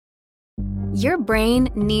Your brain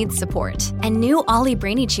needs support, and new Ollie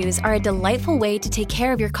Brainy Chews are a delightful way to take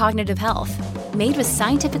care of your cognitive health. Made with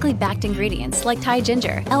scientifically backed ingredients like Thai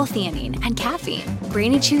ginger, L-theanine, and caffeine,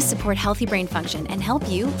 Brainy Chews support healthy brain function and help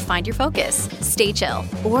you find your focus, stay chill,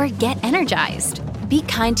 or get energized. Be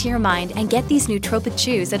kind to your mind and get these nootropic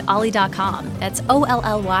chews at ollie.com. That's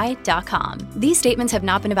OLLY.com. These statements have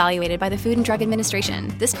not been evaluated by the Food and Drug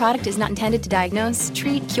Administration. This product is not intended to diagnose,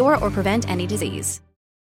 treat, cure, or prevent any disease.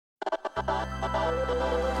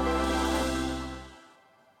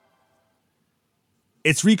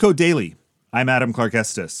 It's Recode Daily. I'm Adam Clark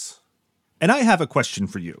Estes. And I have a question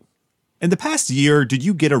for you. In the past year, did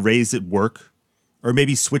you get a raise at work? Or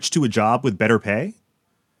maybe switch to a job with better pay?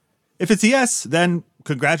 If it's a yes, then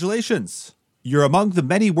congratulations. You're among the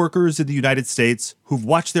many workers in the United States who've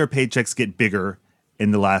watched their paychecks get bigger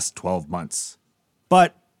in the last 12 months.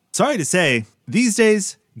 But, sorry to say, these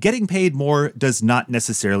days, getting paid more does not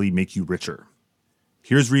necessarily make you richer.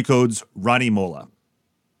 Here's Recode's Ronnie Mola.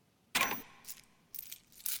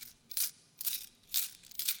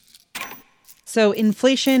 So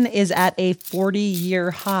inflation is at a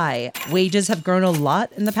 40-year high. Wages have grown a lot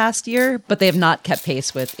in the past year, but they have not kept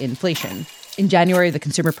pace with inflation. In January, the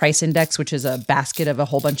Consumer Price Index, which is a basket of a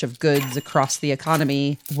whole bunch of goods across the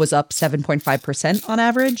economy, was up 7.5% on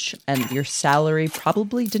average, and your salary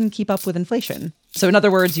probably didn't keep up with inflation. So in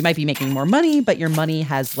other words, you might be making more money, but your money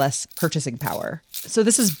has less purchasing power. So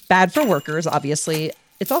this is bad for workers, obviously.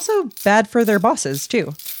 It's also bad for their bosses,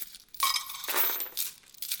 too.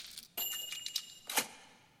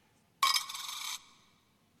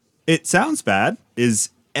 It sounds bad. Is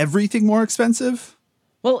everything more expensive?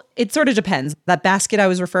 Well, it sort of depends. That basket I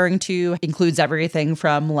was referring to includes everything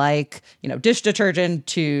from dish detergent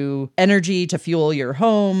to energy to fuel your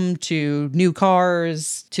home to new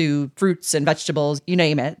cars to fruits and vegetables, you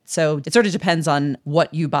name it. So it sort of depends on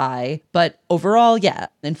what you buy. But overall, yeah,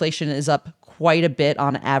 inflation is up quite a bit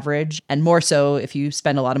on average, and more so if you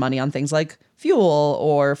spend a lot of money on things like fuel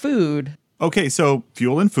or food. Okay, so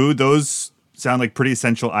fuel and food, those sound like pretty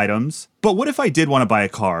essential items. But what if I did want to buy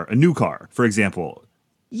a new car, for example?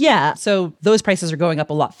 Yeah, so those prices are going up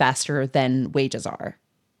a lot faster than wages are.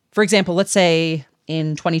 For example, let's say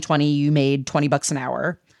in 2020 you made $20 an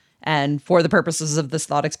hour, and for the purposes of this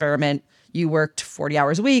thought experiment, you worked 40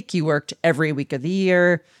 hours a week, you worked every week of the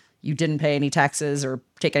year, you didn't pay any taxes or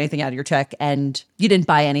take anything out of your check, and you didn't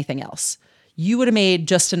buy anything else. You would have made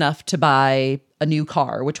just enough to buy a new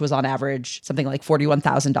car, which was on average something like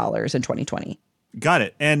 $41,000 in 2020. Got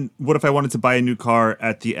it. And what if I wanted to buy a new car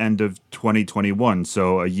at the end of 2021,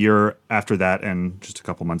 so a year after that and just a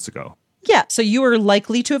couple months ago? Yeah, so you were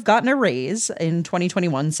likely to have gotten a raise in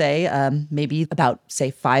 2021, say, maybe about,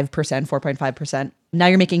 say, 5%, 4.5%. Now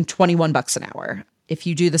you're making $21 an hour. If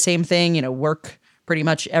you do the same thing, work pretty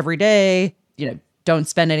much every day, don't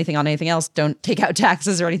spend anything on anything else, don't take out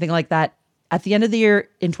taxes or anything like that, at the end of the year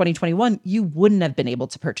in 2021, you wouldn't have been able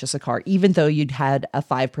to purchase a car, even though you'd had a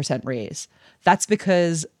 5% raise. That's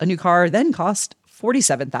because a new car then cost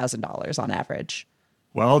 $47,000 on average.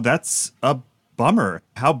 Well, that's a bummer.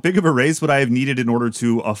 How big of a raise would I have needed in order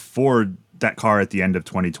to afford that car at the end of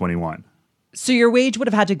 2021? So your wage would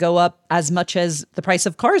have had to go up as much as the price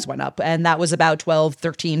of cars went up, and that was about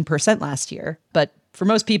 13% last year. But for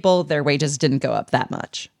most people, their wages didn't go up that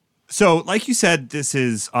much. So, like you said, this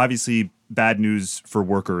is obviously bad news for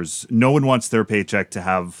workers. No one wants their paycheck to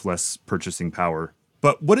have less purchasing power.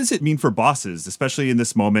 But what does it mean for bosses, especially in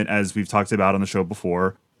this moment, as we've talked about on the show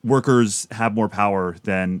before? Workers have more power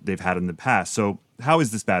than they've had in the past. So how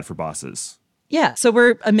is this bad for bosses? Yeah, so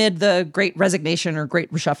we're amid the great resignation or great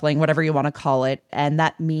reshuffling, whatever you want to call it. And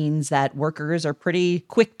that means that workers are pretty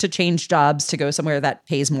quick to change jobs to go somewhere that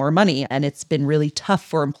pays more money. And it's been really tough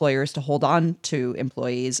for employers to hold on to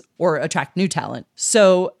employees or attract new talent.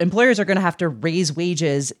 So employers are going to have to raise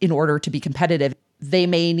wages in order to be competitive. They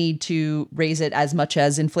may need to raise it as much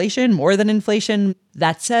as inflation, more than inflation.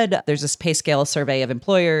 That said, there's this pay scale survey of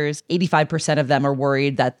employers. 85% of them are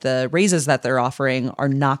worried that the raises that they're offering are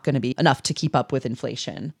not going to be enough to keep up with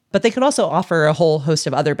inflation. But they could also offer a whole host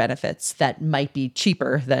of other benefits that might be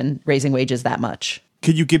cheaper than raising wages that much.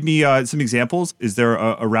 Can you give me some examples? Is there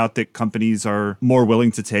a route that companies are more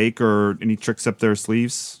willing to take, or any tricks up their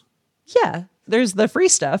sleeves? Yeah. There's the free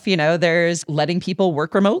stuff, there's letting people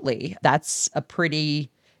work remotely. That's a pretty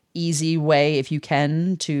easy way, if you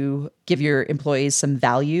can, to give your employees some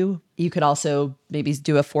value. You could also maybe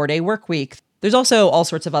do a 4-day work week. There's also all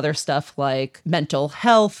sorts of other stuff like mental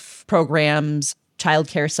health programs,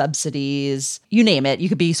 childcare subsidies, you name it. You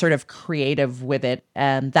could be sort of creative with it.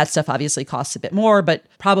 And that stuff obviously costs a bit more, but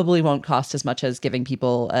probably won't cost as much as giving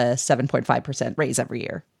people a 7.5% raise every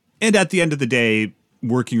year. And at the end of the day,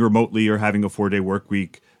 working remotely or having a 4-day work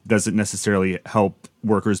week doesn't necessarily help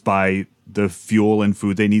workers buy the fuel and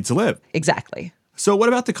food they need to live. Exactly. So what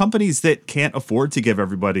about the companies that can't afford to give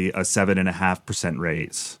everybody a 7.5%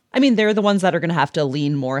 raise? I mean, they're the ones that are going to have to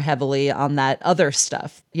lean more heavily on that other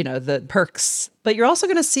stuff, the perks. But you're also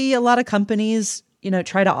going to see a lot of companies,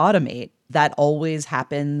 try to automate. That always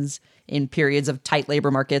happens in periods of tight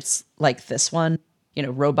labor markets like this one.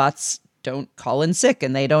 Robots don't call in sick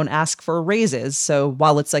and they don't ask for raises. So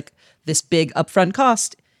while it's like this big upfront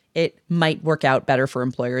cost, it might work out better for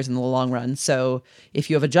employers in the long run. So if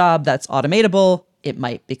you have a job that's automatable, it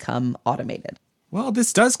might become automated. Well,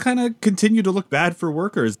 this does kind of continue to look bad for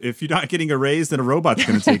workers. If you're not getting a raise, then a robot's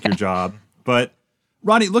going to take your job. But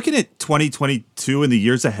Ronnie, looking at 2022 and the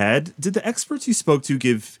years ahead, did the experts you spoke to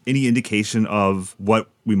give any indication of what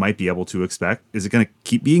we might be able to expect? Is it going to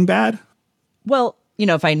keep being bad? Well,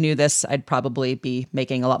 if I knew this, I'd probably be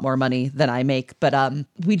making a lot more money than I make. But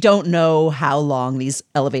we don't know how long these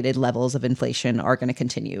elevated levels of inflation are going to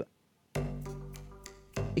continue.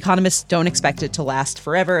 Economists don't expect it to last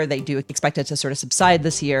forever. They do expect it to sort of subside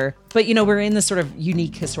this year. But, we're in this sort of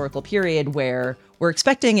unique historical period where we're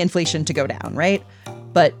expecting inflation to go down, right?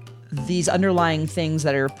 But these underlying things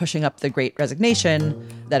that are pushing up the Great Resignation,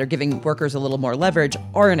 that are giving workers a little more leverage,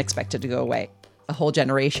 aren't expected to go away. A whole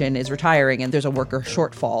generation is retiring and there's a worker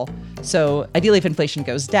shortfall. So ideally, if inflation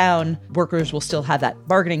goes down, workers will still have that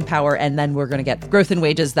bargaining power, and then we're going to get growth in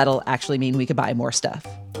wages that'll actually mean we could buy more stuff.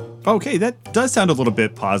 Okay, that does sound a little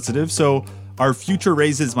bit positive. So our future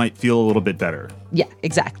raises might feel a little bit better. Yeah,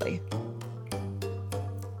 exactly.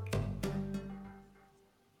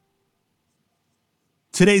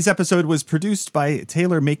 Today's episode was produced by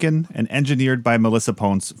Taylor Macon and engineered by Melissa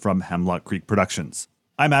Ponce from Hemlock Creek Productions.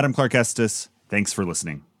 I'm Adam Clark Estes. Thanks for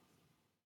listening.